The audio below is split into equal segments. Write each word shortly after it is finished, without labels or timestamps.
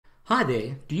Hi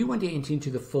there, do you want to enter into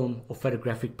the film or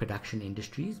photographic production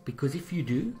industries? Because if you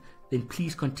do, then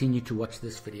please continue to watch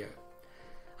this video.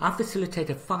 I facilitate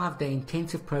a 5-day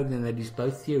intensive program that is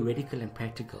both theoretical and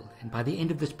practical, and by the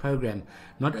end of this program,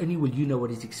 not only will you know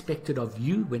what is expected of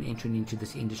you when entering into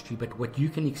this industry, but what you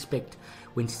can expect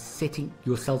when setting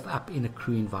yourself up in a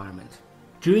crew environment.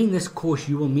 During this course,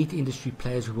 you will meet industry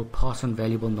players who will pass on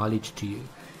valuable knowledge to you.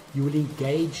 You will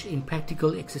engage in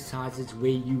practical exercises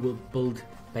where you will build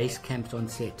base camps on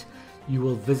set. You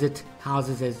will visit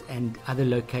houses and other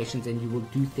locations, and you will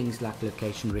do things like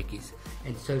location recce's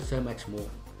and so much more.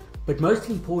 But most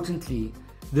importantly,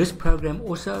 this program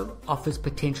also offers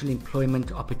potential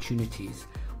employment opportunities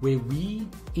where we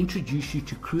introduce you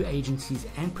to crew agencies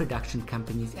and production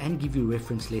companies and give you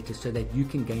reference letters so that you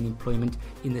can gain employment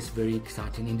in this very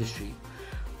exciting industry.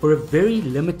 For a very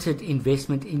limited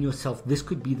investment in yourself, this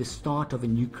could be the start of a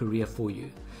new career for you.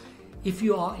 If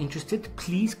you are interested,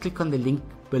 please click on the link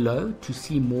below to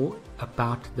see more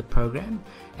about the program.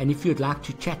 And if you'd like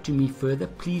to chat to me further,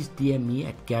 please DM me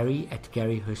at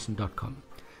gary@garyherson.com.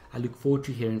 I look forward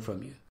to hearing from you.